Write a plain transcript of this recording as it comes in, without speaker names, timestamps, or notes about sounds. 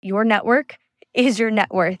your network is your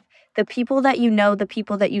net worth. The people that you know, the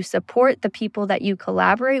people that you support, the people that you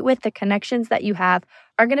collaborate with, the connections that you have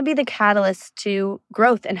are going to be the catalysts to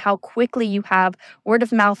growth and how quickly you have word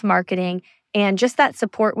of mouth marketing and just that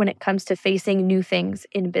support when it comes to facing new things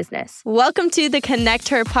in business. Welcome to the Connect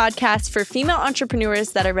Her podcast for female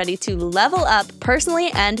entrepreneurs that are ready to level up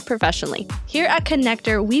personally and professionally. Here at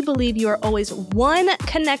Connector, we believe you are always one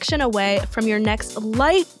connection away from your next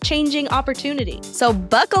life-changing opportunity. So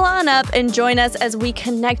buckle on up and join us as we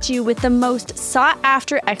connect you with the most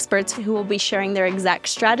sought-after experts who will be sharing their exact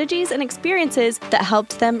strategies and experiences that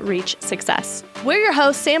helped them reach success. We're your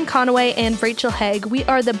hosts, Sam Conaway and Rachel Haig. We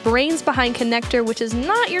are the brains behind Connector, which is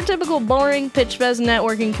not your typical boring pitch fest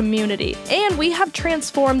networking community. And we have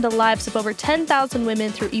transformed the lives of over 10,000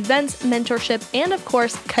 women through events, mentorship, and of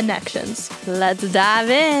course, connections. Let's dive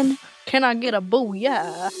in. Can I get a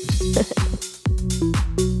booyah?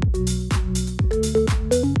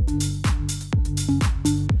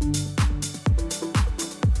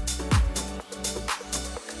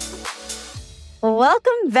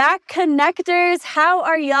 Welcome back, Connectors. How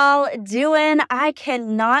are y'all doing? I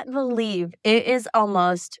cannot believe it is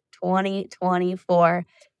almost 2024.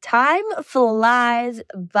 Time flies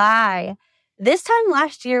by. This time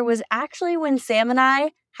last year was actually when Sam and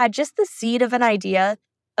I had just the seed of an idea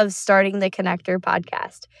of starting the Connector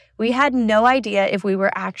podcast. We had no idea if we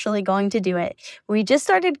were actually going to do it. We just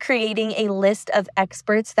started creating a list of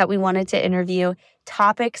experts that we wanted to interview,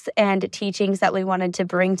 topics and teachings that we wanted to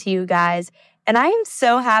bring to you guys. And I am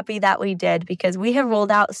so happy that we did because we have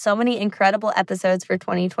rolled out so many incredible episodes for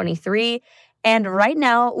 2023. And right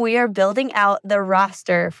now we are building out the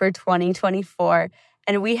roster for 2024.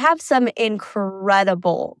 And we have some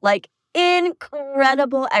incredible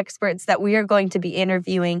experts that we are going to be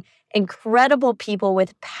interviewing, incredible people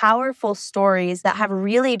with powerful stories that have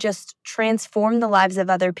really just transformed the lives of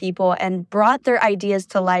other people and brought their ideas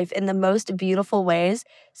to life in the most beautiful ways.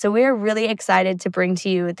 So we are really excited to bring to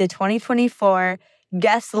you the 2024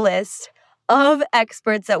 guest list of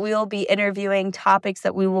experts that we will be interviewing, topics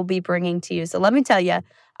that we will be bringing to you. So let me tell you,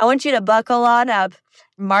 I want you to buckle on up,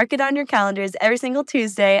 mark it on your calendars every single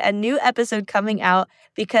Tuesday, a new episode coming out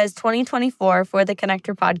because 2024 for the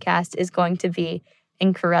Connector podcast is going to be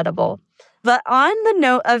incredible. But on the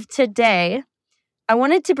note of today, I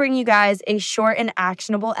wanted to bring you guys a short and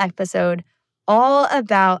actionable episode all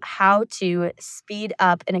about how to speed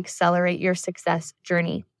up and accelerate your success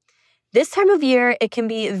journey. This time of year, it can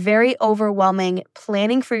be very overwhelming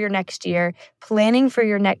planning for your next year, planning for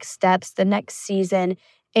your next steps, the next season.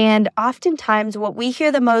 And oftentimes what we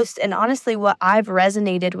hear the most, and honestly what I've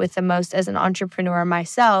resonated with the most as an entrepreneur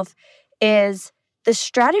myself, is the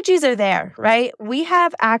strategies are there, right? We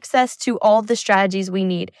have access to all the strategies we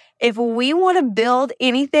need. If we want to build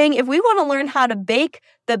anything, if we want to learn how to bake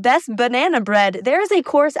the best banana bread, there is a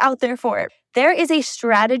course out there for it. There is a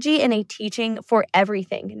strategy and a teaching for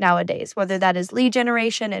everything nowadays, whether that is lead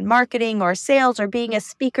generation and marketing or sales or being a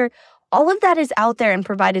speaker. All of that is out there and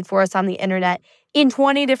provided for us on the internet in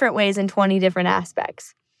 20 different ways in 20 different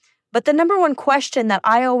aspects. But the number one question that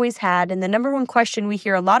I always had, and the number one question we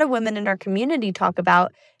hear a lot of women in our community talk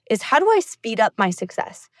about is, how do I speed up my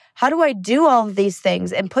success? How do I do all of these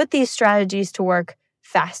things and put these strategies to work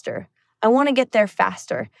faster? I want to get there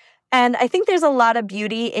faster. And I think there's a lot of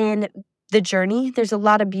beauty in the journey. There's a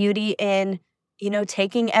lot of beauty in,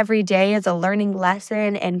 taking every day as a learning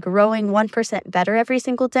lesson and growing 1% better every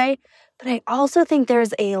single day. But I also think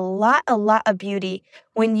there's a lot of beauty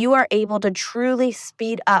when you are able to truly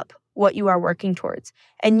speed up what you are working towards.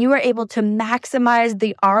 And you are able to maximize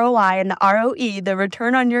the ROI and the ROE, the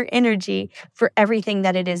return on your energy for everything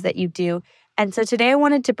that it is that you do. And so today I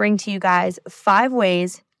wanted to bring to you guys 5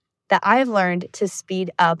 ways that I've learned to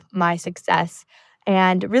speed up my success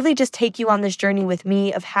and really just take you on this journey with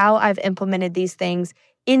me of how I've implemented these things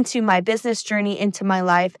into my business journey, into my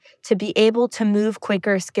life, to be able to move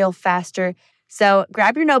quicker, scale faster. So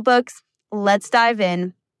grab your notebooks, let's dive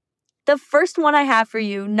in. The first one I have for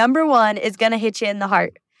you, number 1, is going to hit you in the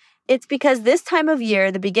heart. It's because this time of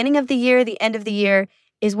year, the beginning of the year, the end of the year,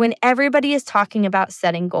 is when everybody is talking about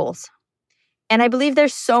setting goals. And I believe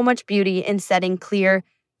there's so much beauty in setting clear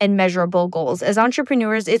and measurable goals. As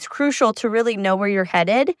entrepreneurs, it's crucial to really know where you're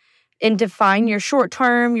headed and define your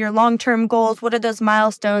short-term, your long-term goals. What are those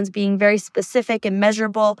milestones? Being very specific and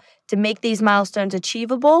measurable to make these milestones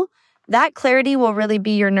achievable. That clarity will really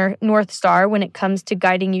be your North Star when it comes to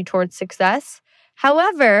guiding you towards success.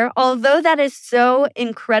 However, although that is so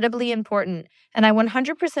incredibly important, and I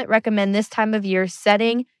 100% recommend this time of year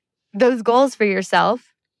setting those goals for yourself,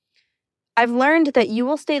 I've learned that you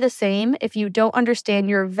will stay the same if you don't understand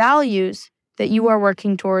your values that you are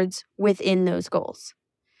working towards within those goals.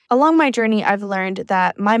 Along my journey, I've learned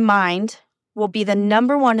that my mind will be the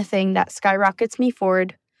number one thing that skyrockets me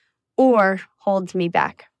forward or holds me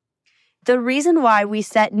back. The reason why we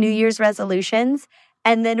set New Year's resolutions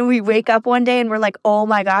and then we wake up one day and we're like, oh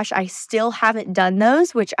my gosh, I still haven't done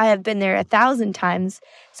those, which I have been there 1,000 times.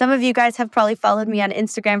 Some of you guys have probably followed me on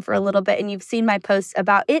Instagram for a little bit and you've seen my posts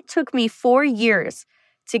about it took me 4 years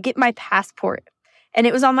to get my passport. And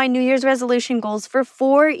it was on my New Year's resolution goals for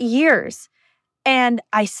 4 years. And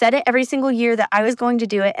I said it every single year that I was going to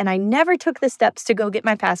do it. And I never took the steps to go get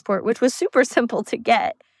my passport, which was super simple to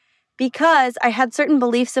get because I had certain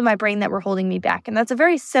beliefs in my brain that were holding me back. And that's a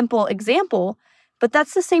very simple example, but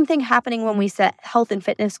that's the same thing happening when we set health and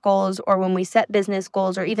fitness goals or when we set business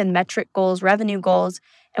goals or even metric goals, revenue goals,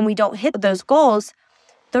 and we don't hit those goals.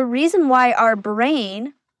 The reason why our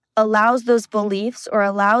brain allows those beliefs or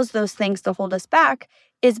allows those things to hold us back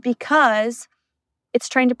is because it's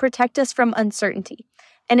trying to protect us from uncertainty.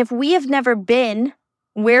 And if we have never been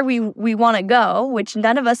where we want to go, which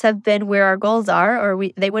none of us have been where our goals are, or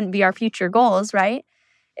they wouldn't be our future goals, right?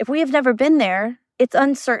 If we have never been there, it's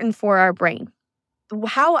uncertain for our brain.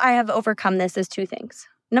 How I have overcome this is 2 things.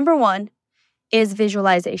 Number 1 is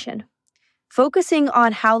visualization. Focusing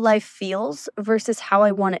on how life feels versus how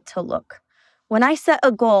I want it to look. When I set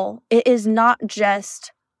a goal, it is not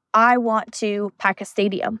just, I want to pack a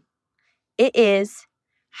stadium. It is,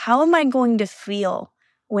 how am I going to feel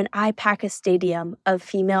when I pack a stadium of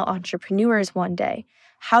female entrepreneurs one day?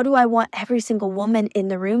 How do I want every single woman in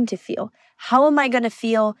the room to feel? How am I going to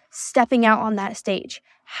feel stepping out on that stage?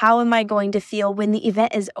 How am I going to feel when the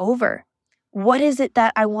event is over? What is it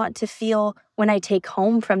that I want to feel when I take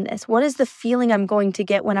home from this? What is the feeling I'm going to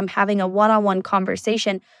get when I'm having a one-on-one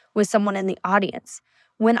conversation with someone in the audience?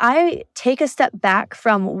 When I take a step back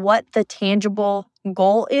from what the tangible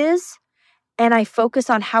goal is, and I focus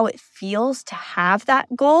on how it feels to have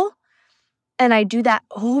that goal, and I do that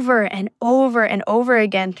over and over and over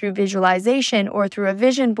again through visualization or through a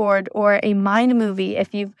vision board or a mind movie.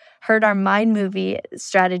 If you've heard our mind movie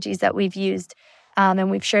strategies that we've used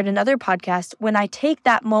and we've shared in other podcasts, when I take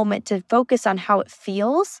that moment to focus on how it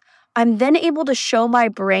feels, I'm then able to show my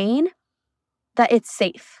brain that it's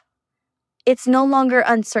safe. It's no longer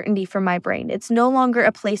uncertainty for my brain. It's no longer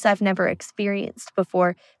a place I've never experienced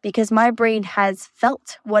before because my brain has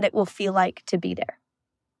felt what it will feel like to be there.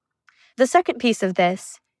 The second piece of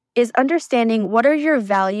this is understanding what are your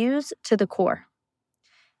values to the core.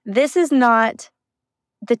 This is not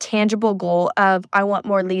the tangible goal of I want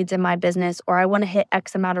more leads in my business or I want to hit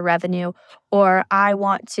X amount of revenue or I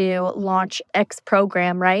want to launch X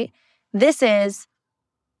program, right? This is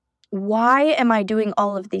why am I doing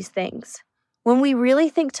all of these things? When we really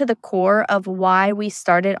think to the core of why we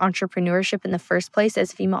started entrepreneurship in the first place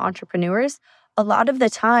as female entrepreneurs, a lot of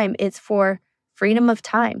the time it's for freedom of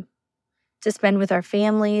time to spend with our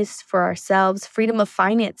families, for ourselves, freedom of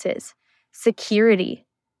finances, security,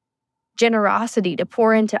 generosity to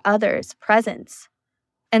pour into others, presence.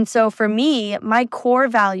 And so for me, my core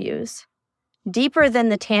values, deeper than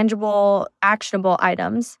the tangible, actionable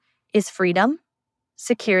items, is freedom,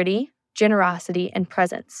 security, generosity, and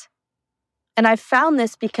presence. And I've found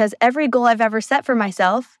this because every goal I've ever set for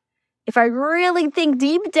myself, if I really think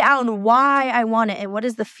deep down why I want it and what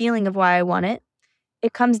is the feeling of why I want it,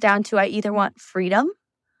 it comes down to I either want freedom,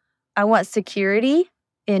 I want security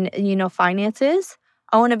in, finances,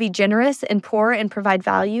 I want to be generous and pour and provide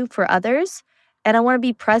value for others, and I want to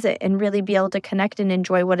be present and really be able to connect and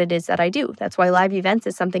enjoy what it is that I do. That's why live events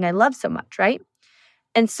is something I love so much, right?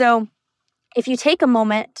 And so if you take a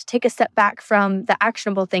moment to take a step back from the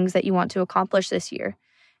actionable things that you want to accomplish this year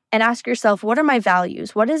and ask yourself, what are my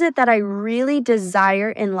values? What is it that I really desire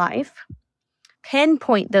in life?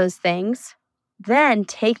 Pinpoint those things, then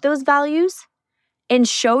take those values and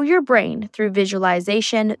show your brain through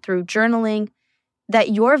visualization, through journaling, that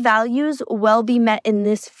your values will be met in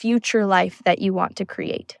this future life that you want to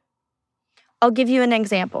create. I'll give you an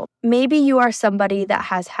example. Maybe you are somebody that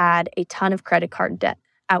has had a ton of credit card debt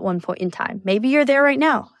at one point in time. Maybe you're there right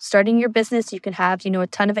now. Starting your business, you can have, a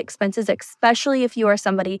ton of expenses, especially if you are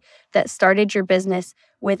somebody that started your business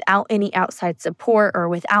without any outside support or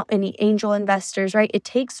without any angel investors, right? It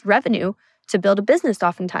takes revenue to build a business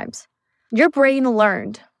oftentimes. Your brain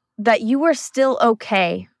learned that you were still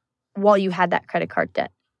okay while you had that credit card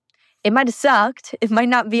debt. It might have sucked. It might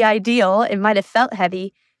not be ideal. It might have felt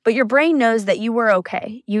heavy, but your brain knows that you were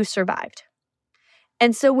okay. You survived.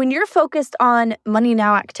 And so when you're focused on money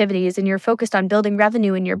now activities and you're focused on building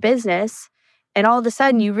revenue in your business, and all of a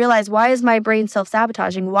sudden you realize, why is my brain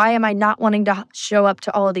self-sabotaging? Why am I not wanting to show up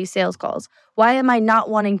to all of these sales calls? Why am I not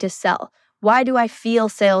wanting to sell? why do I feel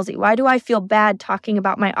salesy? Why do I feel bad talking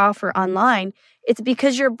about my offer online? It's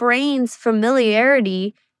because your brain's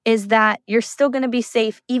familiarity is that you're still going to be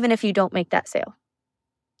safe even if you don't make that sale.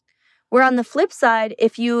 Where on the flip side,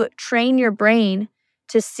 if you train your brain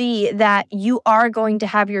to see that you are going to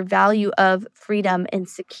have your value of freedom and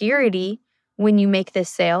security when you make this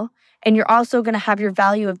sale, and you're also going to have your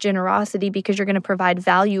value of generosity because you're going to provide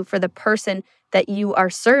value for the person that you are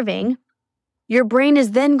serving, your brain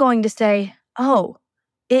is then going to say, oh,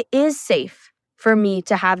 it is safe for me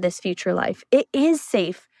to have this future life. It is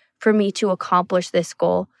safe for me to accomplish this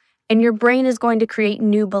goal. And your brain is going to create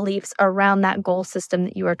new beliefs around that goal system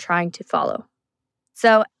that you are trying to follow.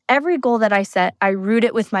 So every goal that I set, I root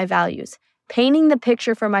it with my values, painting the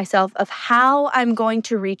picture for myself of how I'm going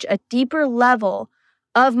to reach a deeper level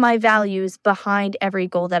of my values behind every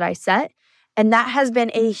goal that I set. And that has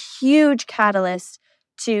been a huge catalyst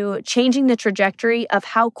to changing the trajectory of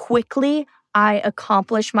how quickly I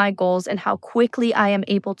accomplish my goals and how quickly I am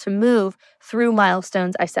able to move through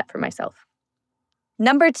milestones I set for myself.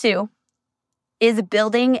 Number 2 is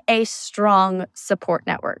building a strong support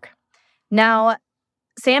network. Now,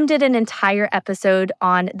 Sam did an entire episode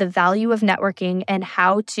on the value of networking and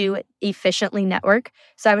how to efficiently network.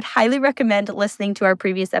 So I would highly recommend listening to our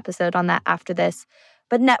previous episode on that after this.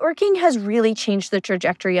 But networking has really changed the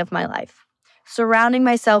trajectory of my life. Surrounding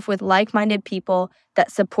myself with like-minded people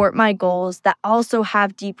that support my goals, that also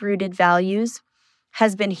have deep-rooted values,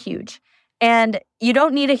 has been huge. And you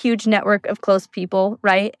don't need a huge network of close people,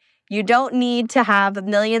 right? You don't need to have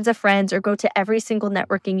millions of friends or go to every single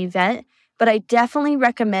networking event. But I definitely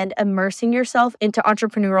recommend immersing yourself into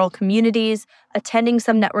entrepreneurial communities, attending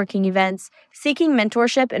some networking events, seeking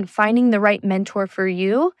mentorship, and finding the right mentor for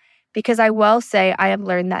you. Because I will say I have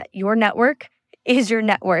learned that your network is your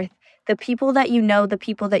net worth. The people that you know, the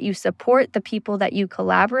people that you support, the people that you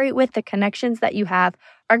collaborate with, the connections that you have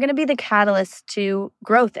are going to be the catalyst to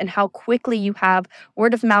growth and how quickly you have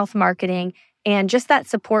word of mouth marketing and just that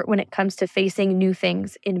support when it comes to facing new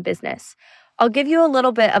things in business. I'll give you a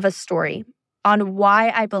little bit of a story on why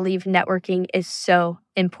I believe networking is so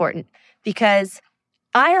important, because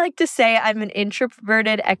I like to say I'm an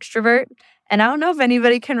introverted extrovert, and I don't know if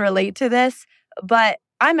anybody can relate to this, but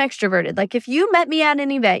I'm extroverted. Like if you met me at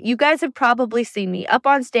an event, you guys have probably seen me up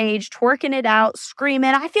on stage, twerking it out,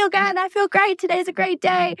 screaming, I feel good, I feel great, today's a great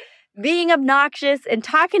day, being obnoxious and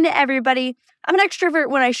talking to everybody. I'm an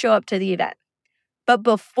extrovert when I show up to the event. But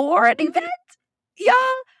before an event, y'all,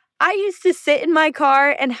 I used to sit in my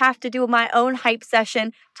car and have to do my own hype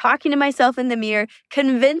session, talking to myself in the mirror,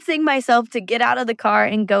 convincing myself to get out of the car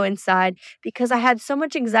and go inside because I had so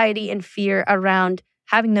much anxiety and fear around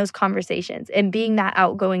having those conversations and being that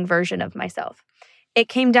outgoing version of myself. It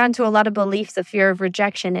came down to a lot of beliefs of fear of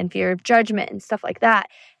rejection and fear of judgment and stuff like that.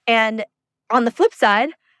 And on the flip side,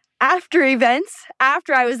 after events,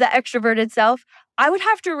 after I was that extroverted self, I would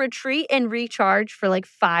have to retreat and recharge for like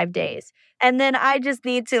 5 days. And then I just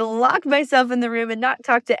need to lock myself in the room and not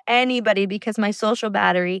talk to anybody because my social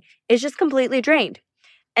battery is just completely drained.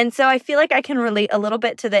 And so I feel like I can relate a little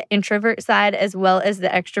bit to the introvert side as well as the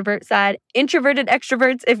extrovert side. Introverted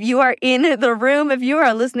extroverts, if you are in the room, if you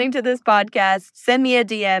are listening to this podcast, send me a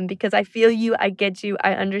DM because I feel you, I get you,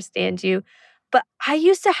 I understand you. But I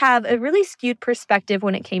used to have a really skewed perspective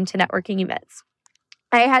when it came to networking events.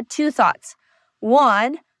 I had 2 thoughts.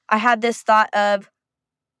 One, I had this thought of,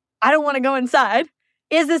 I don't want to go inside.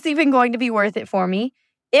 Is this even going to be worth it for me?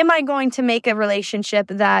 Am I going to make a relationship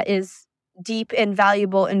that is deep and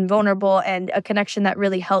valuable and vulnerable and a connection that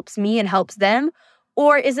really helps me and helps them?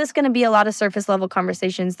 Or is this going to be a lot of surface level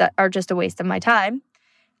conversations that are just a waste of my time?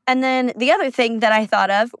 And then the other thing that I thought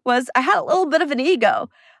of was I had a little bit of an ego.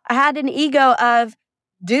 I had an ego of,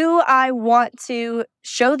 do I want to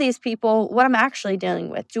show these people what I'm actually dealing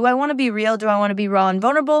with? Do I want to be real? Do I want to be raw and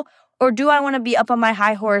vulnerable? Or do I want to be up on my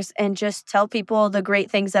high horse and just tell people the great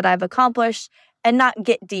things that I've accomplished and not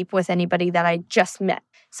get deep with anybody that I just met?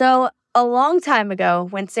 So a long time ago,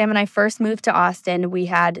 when Sam and I first moved to Austin, we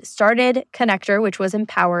had started Connector, which was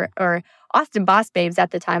Empower, or Austin Boss Babes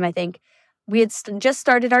at the time, I think. We had just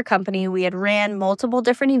started our company. We had ran multiple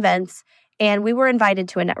different events, and we were invited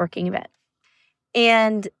to a networking event.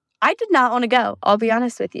 And I did not want to go. I'll be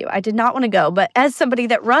honest with you. I did not want to go. But as somebody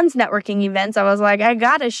that runs networking events, I was like, I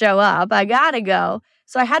got to show up. I got to go.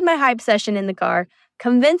 So I had my hype session in the car,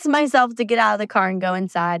 convinced myself to get out of the car and go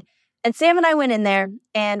inside. And Sam and I went in there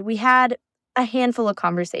and we had a handful of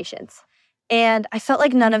conversations. And I felt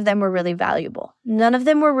like none of them were really valuable. None of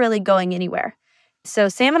them were really going anywhere. So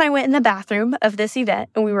Sam and I went in the bathroom of this event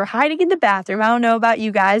and we were hiding in the bathroom. I don't know about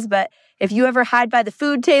you guys, but If you ever hide by the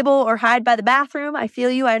food table or hide by the bathroom, I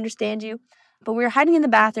feel you, I understand you. But we were hiding in the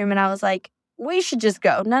bathroom and I was like, we should just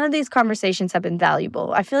go. None of these conversations have been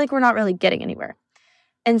valuable. I feel like we're not really getting anywhere.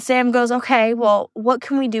 And Sam goes, okay, well, what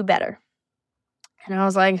can we do better? And I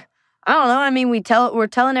was like, I don't know. I mean, we're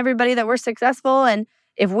telling everybody that we're successful. And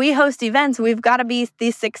if we host events, we've got to be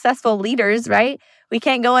these successful leaders, right? We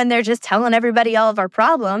can't go in there just telling everybody all of our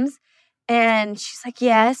problems. And she's like,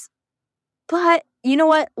 yes, but you know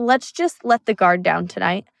what? Let's just let the guard down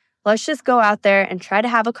tonight. Let's just go out there and try to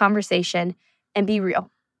have a conversation and be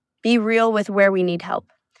real. Be real with where we need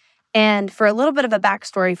help. And for a little bit of a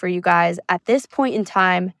backstory for you guys, at this point in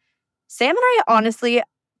time, Sam and I honestly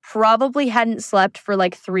probably hadn't slept for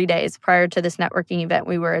like 3 days prior to this networking event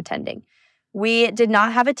we were attending. We did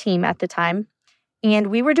not have a team at the time, and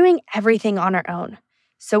we were doing everything on our own.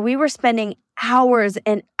 So we were spending hours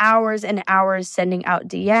and hours and hours sending out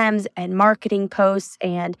DMs and marketing posts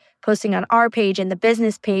and posting on our page and the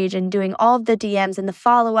business page and doing all of the DMs and the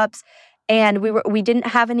follow-ups. And we didn't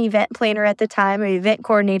have an event planner at the time, an event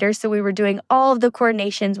coordinator, so we were doing all of the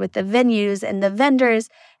coordinations with the venues and the vendors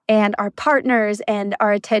and our partners and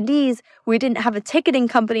our attendees. We didn't have a ticketing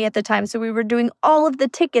company at the time, so we were doing all of the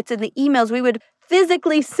tickets and the emails. We would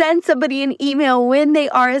physically send somebody an email when they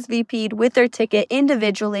RSVP'd with their ticket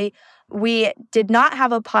individually. We did not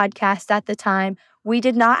have a podcast at the time. We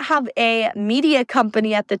did not have a media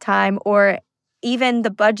company at the time or even the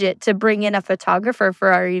budget to bring in a photographer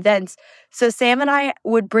for our events. So Sam and I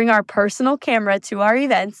would bring our personal camera to our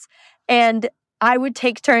events, and I would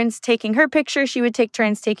take turns taking her picture. She would take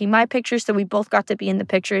turns taking my picture. So we both got to be in the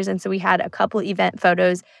pictures. And so we had a couple event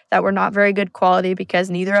photos that were not very good quality because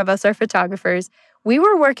neither of us are photographers. We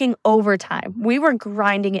were working overtime. We were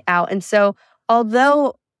grinding it out. And so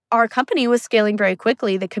although our company was scaling very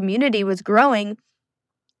quickly, the community was growing,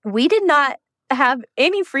 we did not have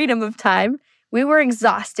any freedom of time. We were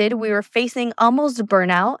exhausted. We were facing almost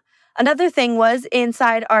burnout. Another thing was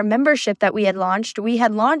inside our membership that we had launched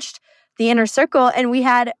the Inner Circle, and we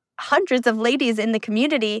had hundreds of ladies in the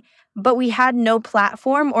community, but we had no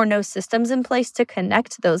platform or no systems in place to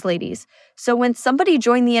connect those ladies. So when somebody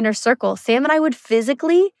joined the Inner Circle, Sam and I would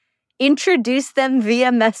physically introduce them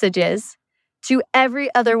via messages to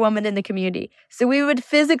every other woman in the community. So we would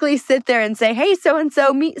physically sit there and say, hey,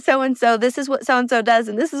 so-and-so, meet so-and-so. This is what so-and-so does,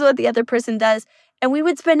 and this is what the other person does. And we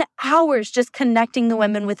would spend hours just connecting the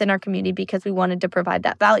women within our community because we wanted to provide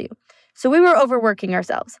that value. So we were overworking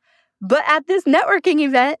ourselves. But at this networking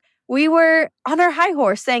event, we were on our high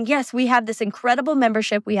horse saying, yes, we have this incredible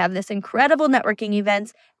membership. We have this incredible networking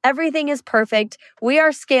events. Everything is perfect. We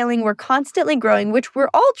are scaling. We're constantly growing, which were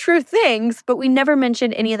all true things, but we never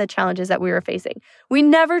mentioned any of the challenges that we were facing. We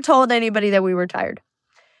never told anybody that we were tired.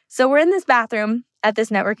 So we're in this bathroom at this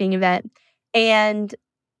networking event, and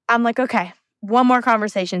I'm like, okay, one more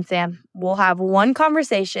conversation, Sam. We'll have one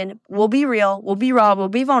conversation. We'll be real. We'll be raw. We'll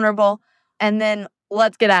be vulnerable. And then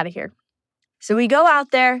let's get out of here. So we go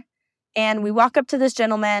out there and we walk up to this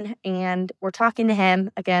gentleman and we're talking to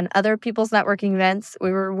him. Again, other people's networking events.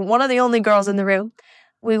 We were one of the only girls in the room.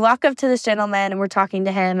 We walk up to this gentleman and we're talking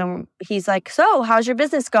to him and he's like, so how's your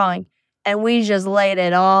business going? And we just laid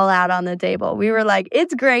it all out on the table. We were like,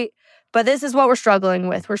 it's great, but this is what we're struggling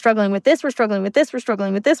with. We're struggling with this. We're struggling with this. We're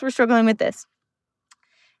struggling with this. We're struggling with this.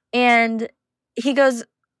 And he goes,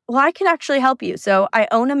 well, I can actually help you. So I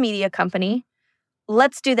own a media company.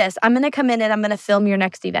 Let's do this. I'm going to come in and I'm going to film your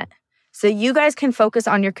next event. So you guys can focus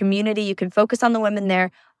on your community. You can focus on the women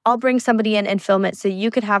there. I'll bring somebody in and film it so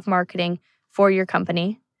you could have marketing for your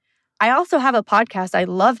company. I also have a podcast. I'd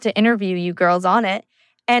love to interview you girls on it.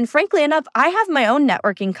 And frankly enough, I have my own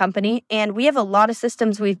networking company and we have a lot of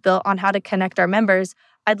systems we've built on how to connect our members.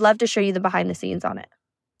 I'd love to show you the behind the scenes on it.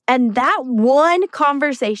 And that one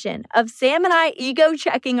conversation of Sam and I ego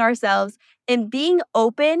checking ourselves and being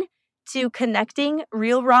open to connecting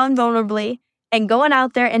real, raw, and vulnerably and going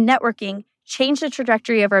out there and networking changed the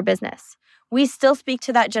trajectory of our business. We still speak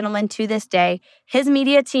to that gentleman to this day. His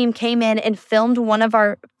media team came in and filmed one of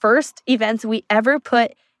our first events we ever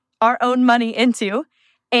put our own money into.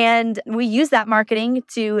 And we used that marketing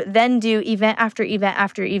to then do event after event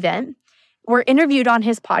after event. We're interviewed on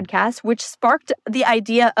his podcast, which sparked the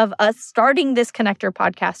idea of us starting this Connector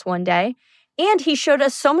podcast one day. And he showed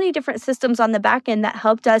us so many different systems on the back end that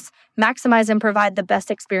helped us maximize and provide the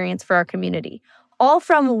best experience for our community, all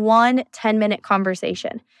from one 10-minute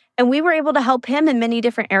conversation. And we were able to help him in many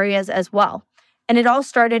different areas as well. And it all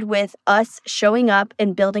started with us showing up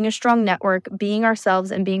and building a strong network, being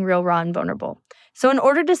ourselves and being real, raw, and vulnerable. So in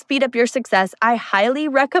order to speed up your success, I highly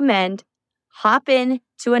recommend hop in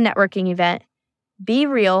to a networking event, be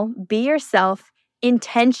real, be yourself,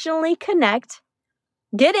 Intentionally connect,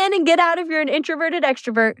 get in and get out if you're an introverted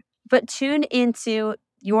extrovert, but tune into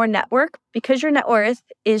your network because your net worth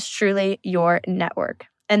is truly your network.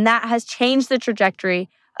 And that has changed the trajectory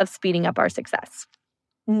of speeding up our success.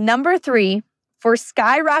 Number 3, for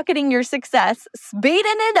skyrocketing your success, speeding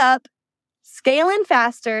it up, scaling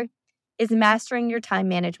faster, is mastering your time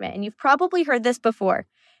management. And you've probably heard this before.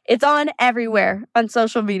 It's on everywhere on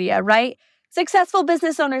social media, right? Successful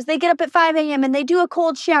business owners, they get up at 5 a.m. and they do a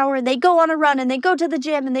cold shower and they go on a run and they go to the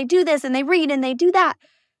gym and they do this and they read and they do that.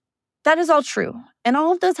 That is all true. And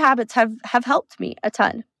all of those habits have helped me a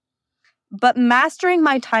ton. But mastering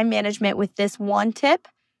my time management with this one tip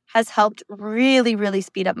has helped really, really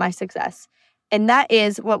speed up my success. And that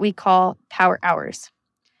is what we call power hours.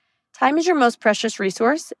 Time is your most precious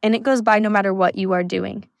resource, and it goes by no matter what you are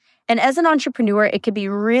doing. And as an entrepreneur, it can be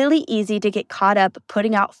really easy to get caught up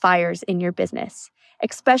putting out fires in your business,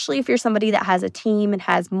 especially if you're somebody that has a team and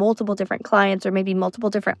has multiple different clients or maybe multiple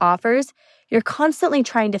different offers. You're constantly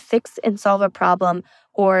trying to fix and solve a problem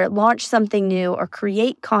or launch something new or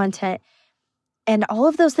create content. And all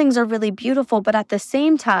of those things are really beautiful. But at the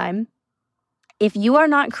same time, if you are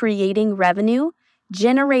not creating revenue,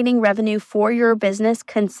 generating revenue for your business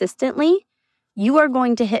consistently, you are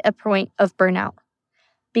going to hit a point of burnout.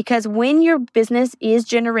 Because when your business is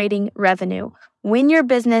generating revenue, when your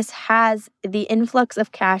business has the influx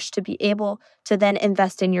of cash to be able to then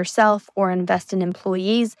invest in yourself or invest in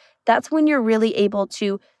employees, that's when you're really able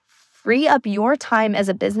to free up your time as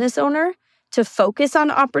a business owner to focus on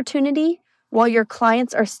opportunity while your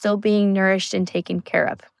clients are still being nourished and taken care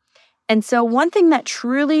of. And so one thing that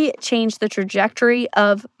truly changed the trajectory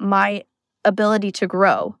of my ability to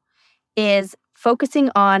grow is focusing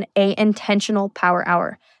on an intentional power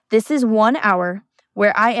hour. This is 1 hour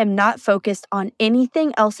where I am not focused on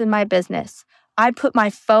anything else in my business. I put my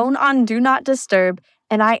phone on Do Not Disturb,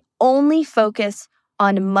 and I only focus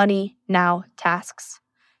on money now tasks.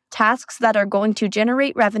 Tasks that are going to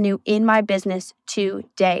generate revenue in my business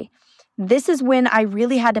today. This is when I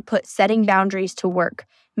really had to put setting boundaries to work,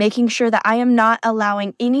 making sure that I am not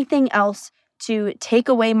allowing anything else to take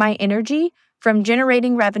away my energy from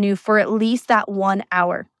generating revenue for at least that 1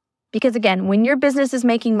 hour. Because again, when your business is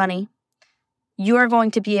making money, you are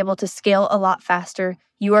going to be able to scale a lot faster.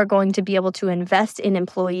 You are going to be able to invest in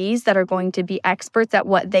employees that are going to be experts at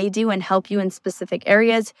what they do and help you in specific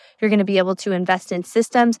areas. You're going to be able to invest in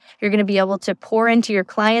systems. You're going to be able to pour into your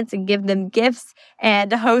clients and give them gifts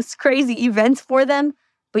and host crazy events for them.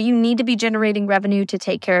 But you need to be generating revenue to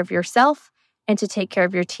take care of yourself and to take care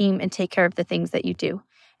of your team and take care of the things that you do.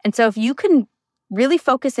 And so if you can really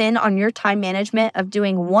focus in on your time management of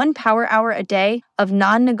doing 1 power hour a day of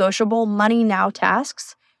non-negotiable money now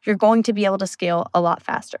tasks, you're going to be able to scale a lot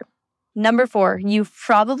faster. Number 4, you've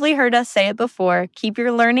probably heard us say it before, keep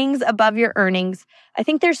your learnings above your earnings. I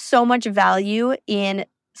think there's so much value in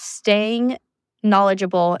staying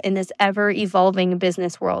knowledgeable in this ever-evolving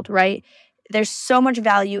business world, right? There's so much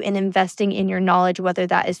value in investing in your knowledge, whether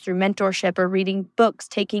that is through mentorship or reading books,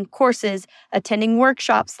 taking courses, attending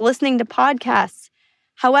workshops, listening to podcasts.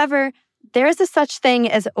 However, there is a such thing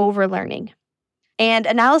as overlearning. And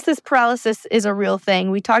analysis paralysis is a real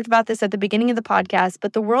thing. We talked about this at the beginning of the podcast,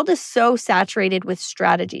 but the world is so saturated with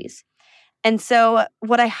strategies. And so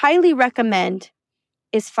what I highly recommend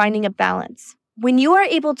is finding a balance. When you are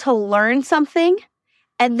able to learn something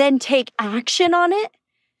and then take action on it,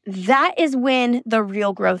 that is when the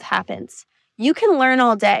real growth happens. You can learn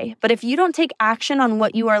all day, but if you don't take action on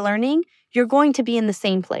what you are learning, you're going to be in the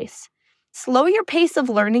same place. Slow your pace of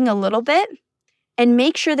learning a little bit and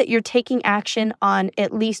make sure that you're taking action on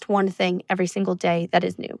at least one thing every single day that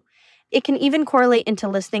is new. It can even correlate into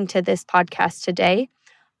listening to this podcast today.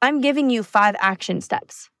 I'm giving you 5 action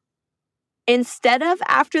steps. Instead of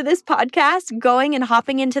after this podcast, going and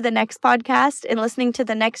hopping into the next podcast and listening to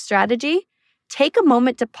the next strategy, take a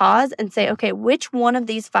moment to pause and say, okay, which one of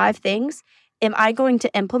these 5 things am I going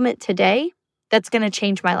to implement today that's going to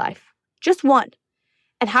change my life? Just one.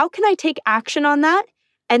 And how can I take action on that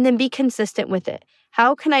and then be consistent with it?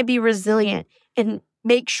 How can I be resilient and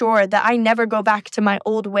make sure that I never go back to my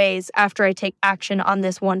old ways after I take action on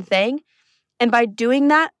this one thing? And by doing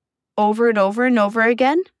that over and over and over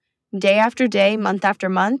again, day after day, month after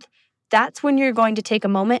month, that's when you're going to take a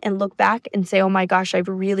moment and look back and say, oh my gosh, I've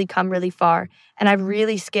really come really far and I've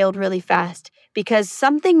really scaled really fast because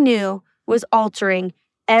something new was altering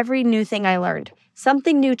every new thing I learned.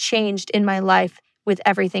 Something new changed in my life with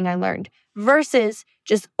everything I learned versus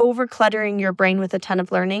just over-cluttering your brain with a ton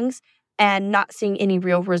of learnings and not seeing any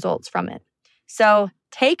real results from it. So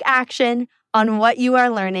take action on what you are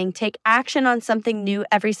learning. Take action on something new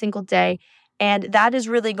every single day And that is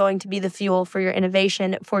really going to be the fuel for your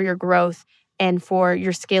innovation, for your growth, and for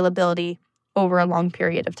your scalability over a long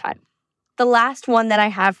period of time. The last one that I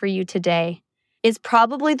have for you today is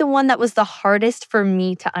probably the one that was the hardest for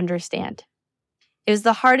me to understand. It was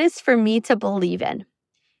the hardest for me to believe in.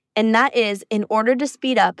 And that is, in order to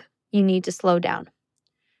speed up, you need to slow down.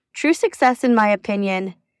 True success, in my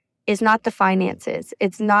opinion, is not the finances.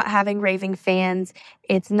 It's not having raving fans.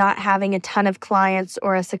 It's not having a ton of clients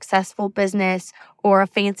or a successful business or a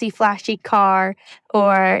fancy flashy car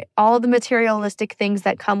or all the materialistic things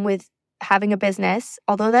that come with having a business.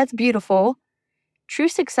 Although that's beautiful, true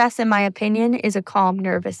success, in my opinion, is a calm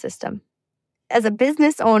nervous system. As a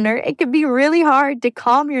business owner, it can be really hard to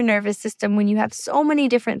calm your nervous system when you have so many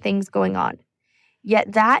different things going on.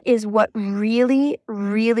 Yet that is what really,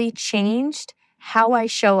 really changed how I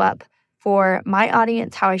show up for my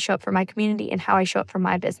audience, how I show up for my community, and how I show up for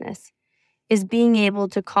my business, is being able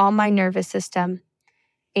to calm my nervous system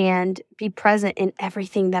and be present in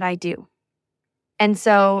everything that I do. And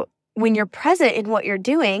so when you're present in what you're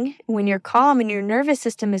doing, when you're calm and your nervous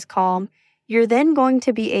system is calm, you're then going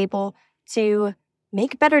to be able to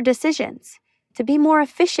make better decisions, to be more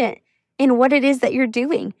efficient in what it is that you're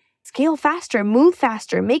doing. Scale faster, move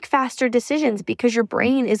faster, make faster decisions because your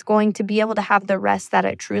brain is going to be able to have the rest that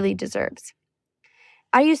it truly deserves.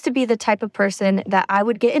 I used to be the type of person that I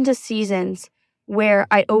would get into seasons where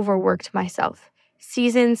I overworked myself.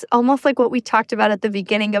 Seasons almost like what we talked about at the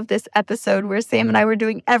beginning of this episode where Sam and I were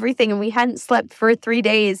doing everything and we hadn't slept for 3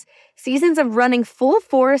 days. Seasons of running full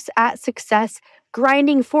force at success,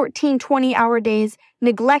 grinding 14, 20-hour days,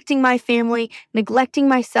 neglecting my family, neglecting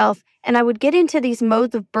myself. And I would get into these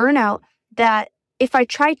modes of burnout that if I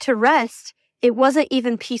tried to rest, it wasn't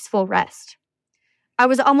even peaceful rest. I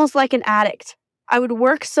was almost like an addict. I would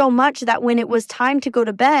work so much that when it was time to go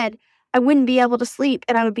to bed, I wouldn't be able to sleep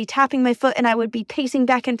and I would be tapping my foot and I would be pacing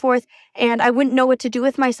back and forth and I wouldn't know what to do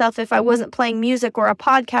with myself if I wasn't playing music or a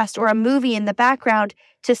podcast or a movie in the background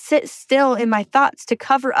to sit still in my thoughts, to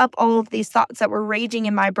cover up all of these thoughts that were raging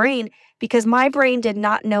in my brain because my brain did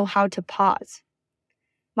not know how to pause.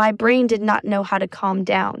 My brain did not know how to calm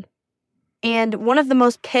down. And one of the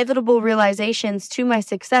most pivotal realizations to my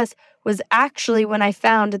success was actually when I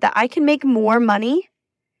found that I can make more money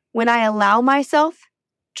when I allow myself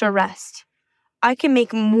to rest. I can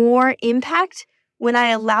make more impact when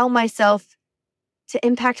I allow myself to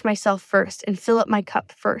impact myself first and fill up my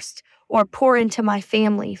cup first or pour into my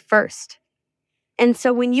family first. And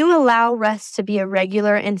so when you allow rest to be a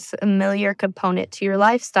regular and familiar component to your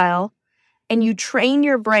lifestyle, and you train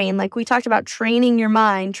your brain, like we talked about training your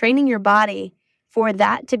mind, training your body for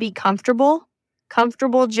that to be comfortable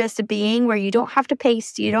just being where you don't have to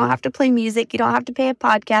pace, you don't have to play music, you don't have to play a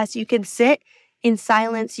podcast, you can sit in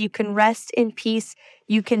silence, you can rest in peace,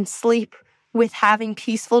 you can sleep with having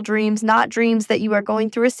peaceful dreams, not dreams that you are going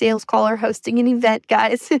through a sales call or hosting an event,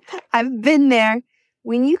 guys. I've been there.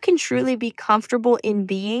 When you can truly be comfortable in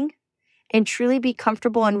being and truly be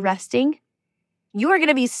comfortable in resting, you are going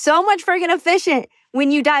to be so much freaking efficient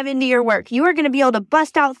when you dive into your work. You are going to be able to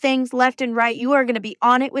bust out things left and right. You are going to be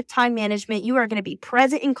on it with time management. You are going to be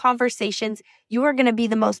present in conversations. You are going to be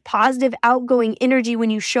the most positive, outgoing energy when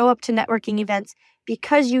you show up to networking events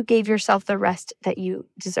because you gave yourself the rest that you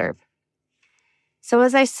deserve. So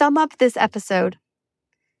as I sum up this episode,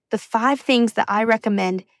 the 5 things that I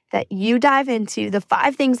recommend that you dive into, the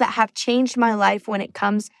 5 things that have changed my life when it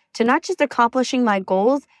comes to not just accomplishing my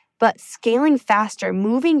goals, but scaling faster,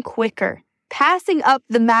 moving quicker, passing up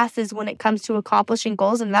the masses when it comes to accomplishing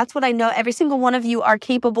goals. And that's what I know every single one of you are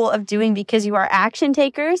capable of doing because you are action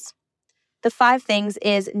takers. The 5 things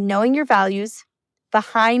is knowing your values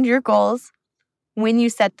behind your goals when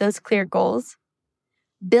you set those clear goals,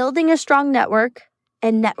 building a strong network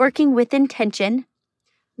and networking with intention,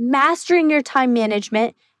 mastering your time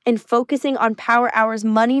management and focusing on power hours,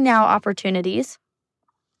 money now opportunities,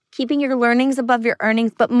 keeping your learnings above your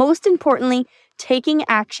earnings, but most importantly, taking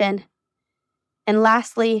action. And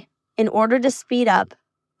lastly, in order to speed up,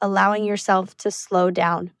 allowing yourself to slow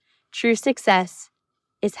down. True success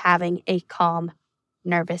is having a calm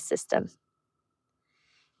nervous system.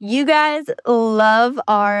 You guys love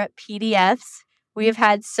our PDFs. We have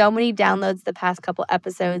had so many downloads the past couple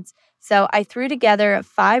episodes. So I threw together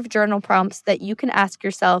 5 journal prompts that you can ask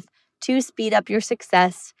yourself to speed up your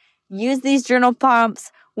success. Use these journal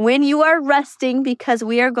prompts when you are resting, because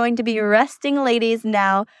we are going to be resting ladies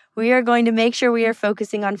now. We are going to make sure we are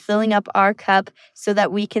focusing on filling up our cup so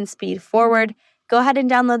that we can speed forward. Go ahead and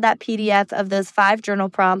download that PDF of those 5 journal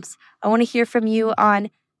prompts. I want to hear from you on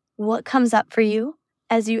what comes up for you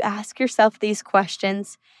as you ask yourself these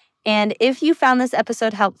questions. And if you found this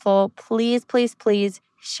episode helpful, please, please, please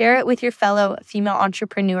share it with your fellow female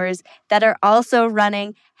entrepreneurs that are also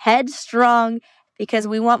running headstrong, because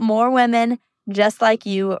we want more women just like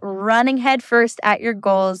you running headfirst at your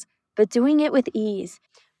goals, but doing it with ease.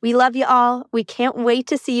 We love you all. We can't wait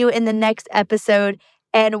to see you in the next episode.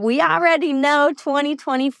 And we already know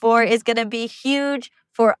 2024 is going to be huge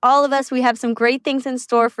for all of us. We have some great things in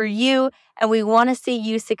store for you, and we want to see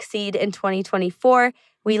you succeed in 2024.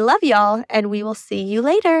 We love y'all, and we will see you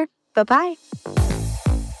later. Bye-bye.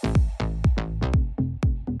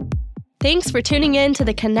 Thanks for tuning in to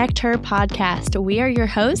the Connect Her podcast. We are your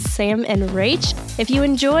hosts, Sam and Rach. If you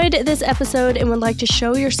enjoyed this episode and would like to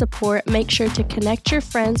show your support, make sure to connect your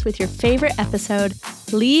friends with your favorite episode,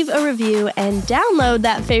 leave a review, and download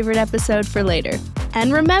that favorite episode for later.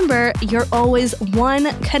 And remember, you're always one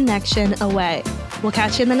connection away. We'll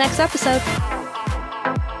catch you in the next episode.